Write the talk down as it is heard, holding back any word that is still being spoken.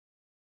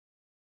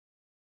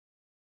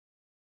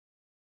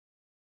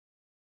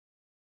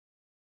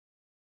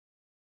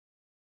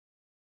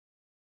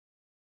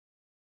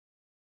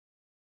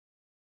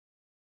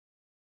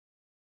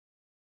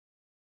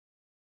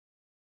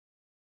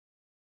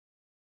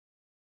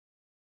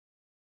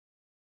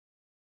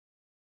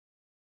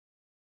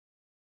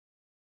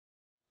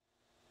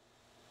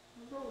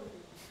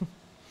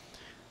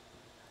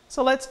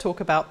So let's talk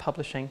about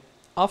publishing.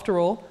 After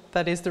all,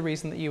 that is the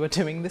reason that you are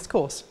doing this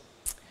course.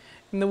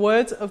 In the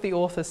words of the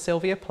author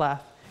Sylvia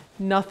Plath,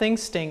 nothing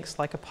stinks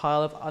like a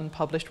pile of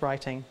unpublished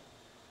writing.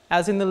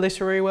 As in the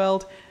literary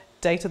world,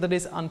 data that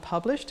is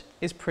unpublished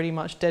is pretty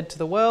much dead to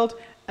the world,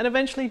 and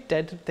eventually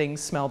dead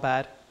things smell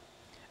bad.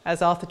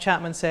 As Arthur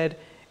Chapman said,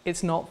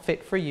 it's not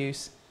fit for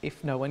use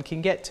if no one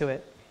can get to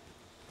it.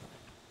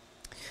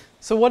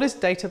 So what is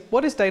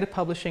data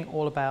publishing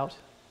all about?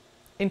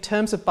 In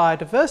terms of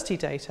biodiversity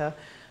data,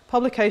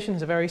 publication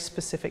is a very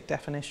specific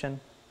definition.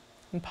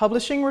 And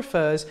publishing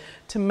refers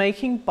to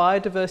making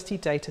biodiversity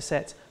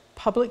datasets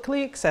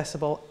publicly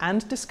accessible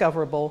and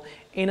discoverable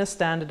in a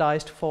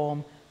standardized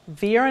form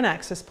via an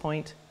access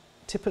point,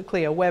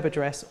 typically a web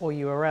address or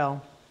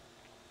URL.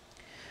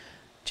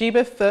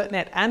 GBIF,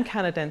 VertNet and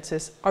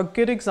Canadensis are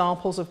good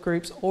examples of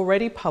groups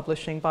already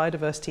publishing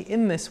biodiversity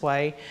in this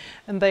way,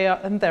 and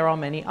there are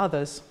many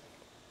others.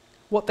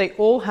 What they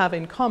all have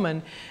in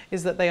common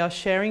is that they are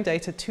sharing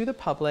data to the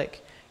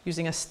public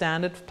using a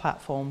standard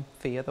platform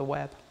via the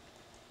web.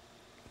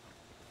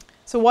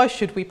 So why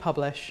should we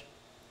publish?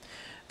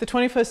 The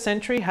 21st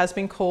century has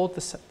been called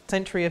the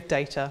century of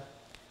data.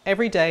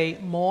 Every day,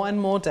 more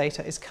and more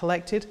data is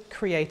collected,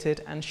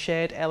 created and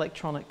shared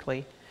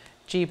electronically.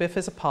 GBIF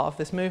is a part of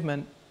this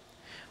movement.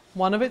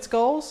 One of its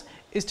goals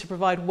is to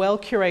provide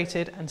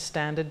well-curated and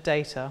standard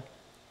data.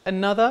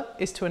 Another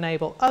is to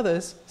enable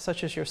others,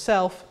 such as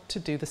yourself, to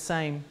do the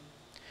same.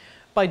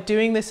 By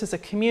doing this as a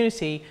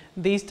community,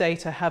 these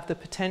data have the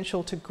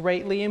potential to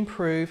greatly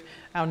improve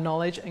our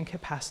knowledge and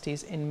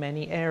capacities in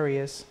many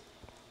areas.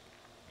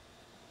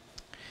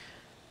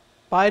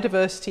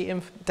 Biodiversity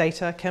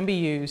data can be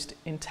used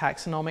in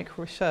taxonomic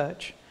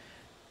research,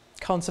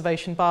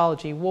 conservation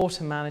biology,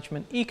 water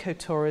management,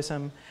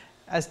 ecotourism,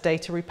 as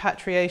data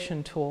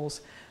repatriation tools.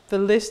 The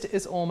list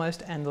is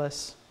almost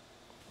endless.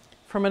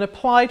 From an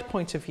applied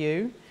point of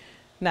view,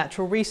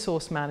 natural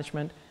resource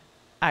management,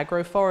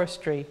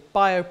 agroforestry,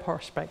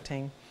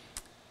 bioprospecting,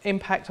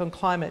 impact on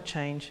climate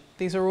change,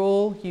 these are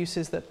all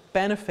uses that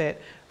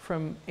benefit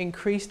from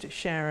increased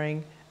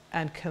sharing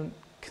and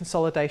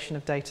consolidation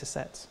of data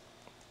sets.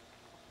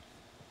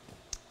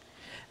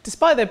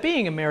 Despite there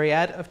being a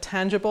myriad of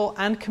tangible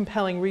and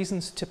compelling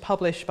reasons to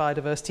publish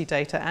biodiversity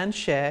data and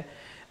share,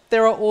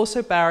 there are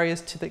also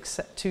barriers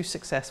to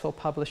successful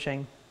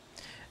publishing.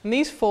 And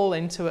these fall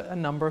into a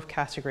number of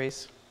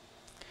categories.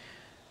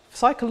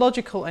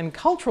 Psychological and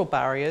cultural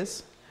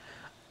barriers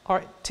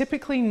are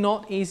typically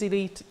not easy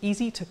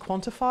to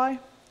quantify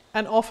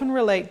and often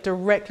relate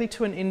directly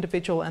to an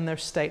individual and their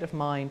state of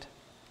mind.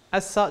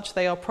 As such,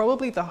 they are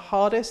probably the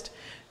hardest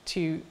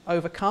to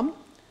overcome,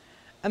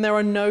 and there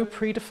are no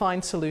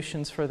predefined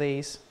solutions for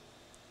these.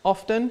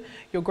 Often,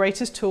 your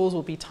greatest tools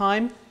will be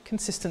time,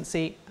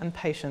 consistency, and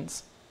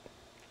patience.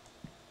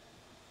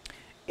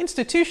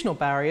 Institutional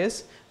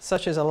barriers,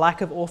 such as a lack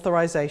of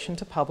authorization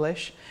to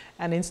publish,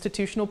 and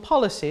institutional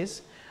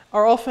policies,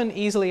 are often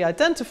easily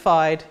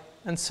identified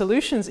and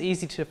solutions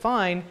easy to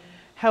find.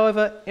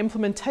 However,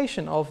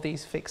 implementation of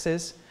these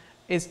fixes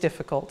is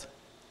difficult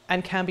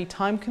and can be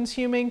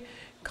time-consuming,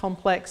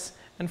 complex,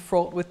 and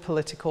fraught with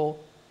political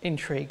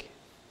intrigue.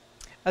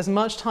 As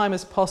much time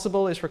as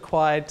possible is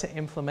required to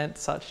implement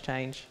such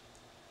change.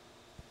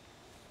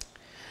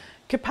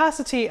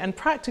 Capacity and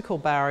practical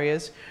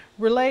barriers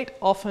relate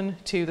often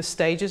to the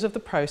stages of the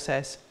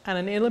process and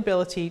an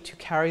inability to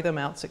carry them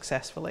out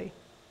successfully.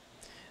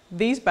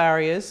 These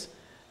barriers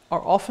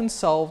are often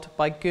solved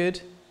by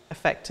good,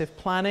 effective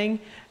planning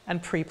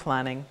and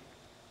pre-planning.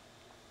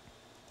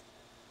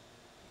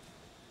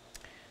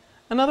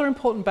 Another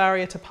important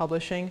barrier to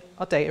publishing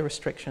are data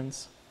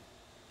restrictions.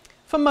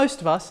 For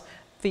most of us,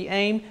 the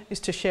aim is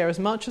to share as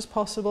much as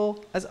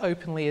possible, as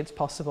openly as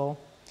possible.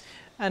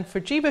 And for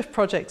GBIF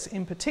projects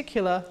in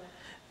particular,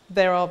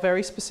 there are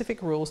very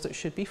specific rules that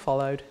should be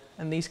followed,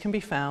 and these can be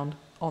found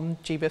on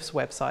GBIF's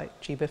website,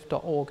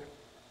 gbif.org.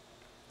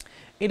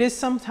 It is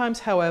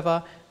sometimes,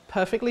 however,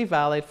 perfectly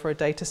valid for a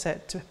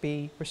dataset to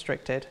be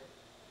restricted.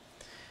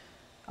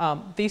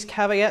 These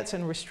caveats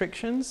and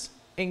restrictions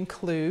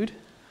include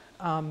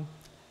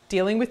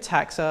dealing with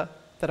taxa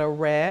that are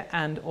rare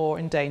and/or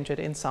endangered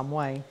in some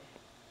way.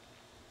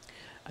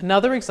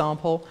 Another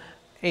example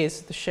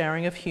is the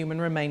sharing of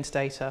human remains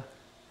data.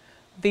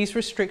 These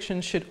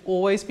restrictions should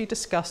always be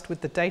discussed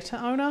with the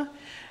data owner.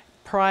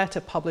 Prior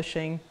to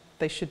publishing,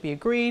 they should be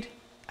agreed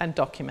and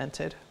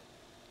documented.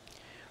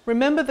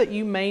 Remember that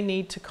you may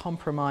need to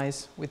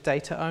compromise with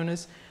data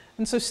owners,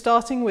 and so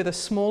starting with a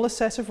smaller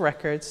set of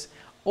records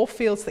or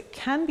fields that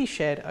can be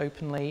shared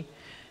openly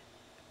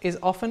is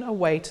often a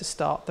way to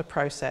start the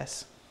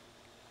process.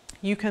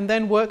 You can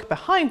then work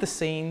behind the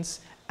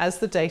scenes as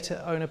the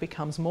data owner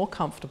becomes more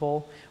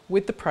comfortable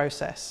with the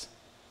process.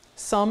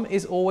 Some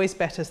is always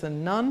better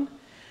than none,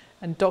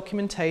 and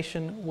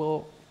documentation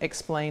will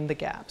explain the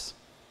gaps.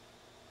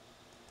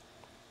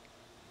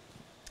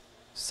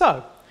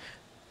 So,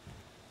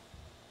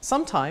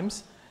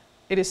 sometimes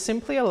it is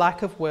simply a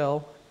lack of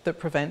will that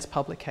prevents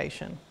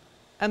publication.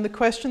 And the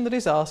question that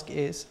is asked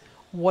is,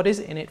 what is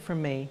in it for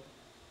me?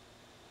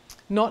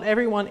 Not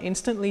everyone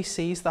instantly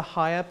sees the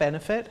higher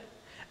benefit,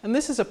 and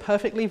this is a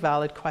perfectly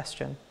valid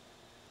question.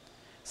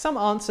 Some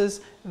answers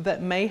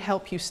that may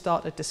help you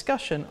start a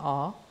discussion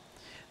are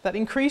that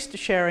increased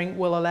sharing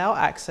will allow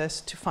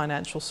access to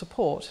financial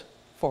support,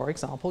 for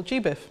example,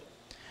 GBIF.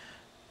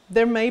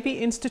 There may be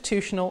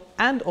institutional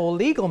and/or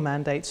legal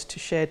mandates to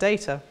share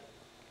data,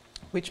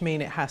 which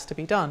mean it has to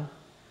be done.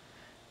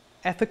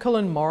 Ethical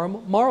and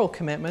moral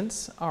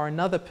commitments are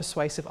another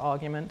persuasive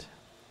argument.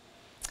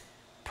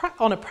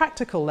 On a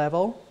practical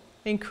level,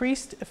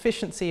 increased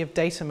efficiency of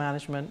data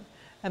management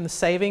and the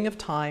saving of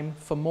time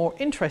for more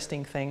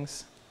interesting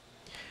things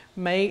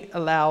may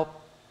allow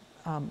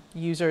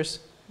users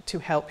to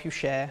help you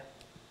share.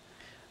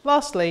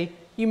 Lastly,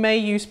 you may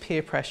use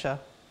peer pressure.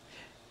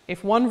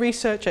 If one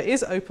researcher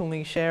is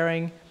openly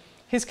sharing,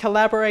 his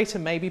collaborator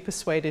may be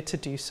persuaded to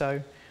do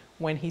so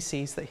when he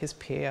sees that his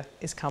peer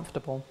is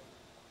comfortable.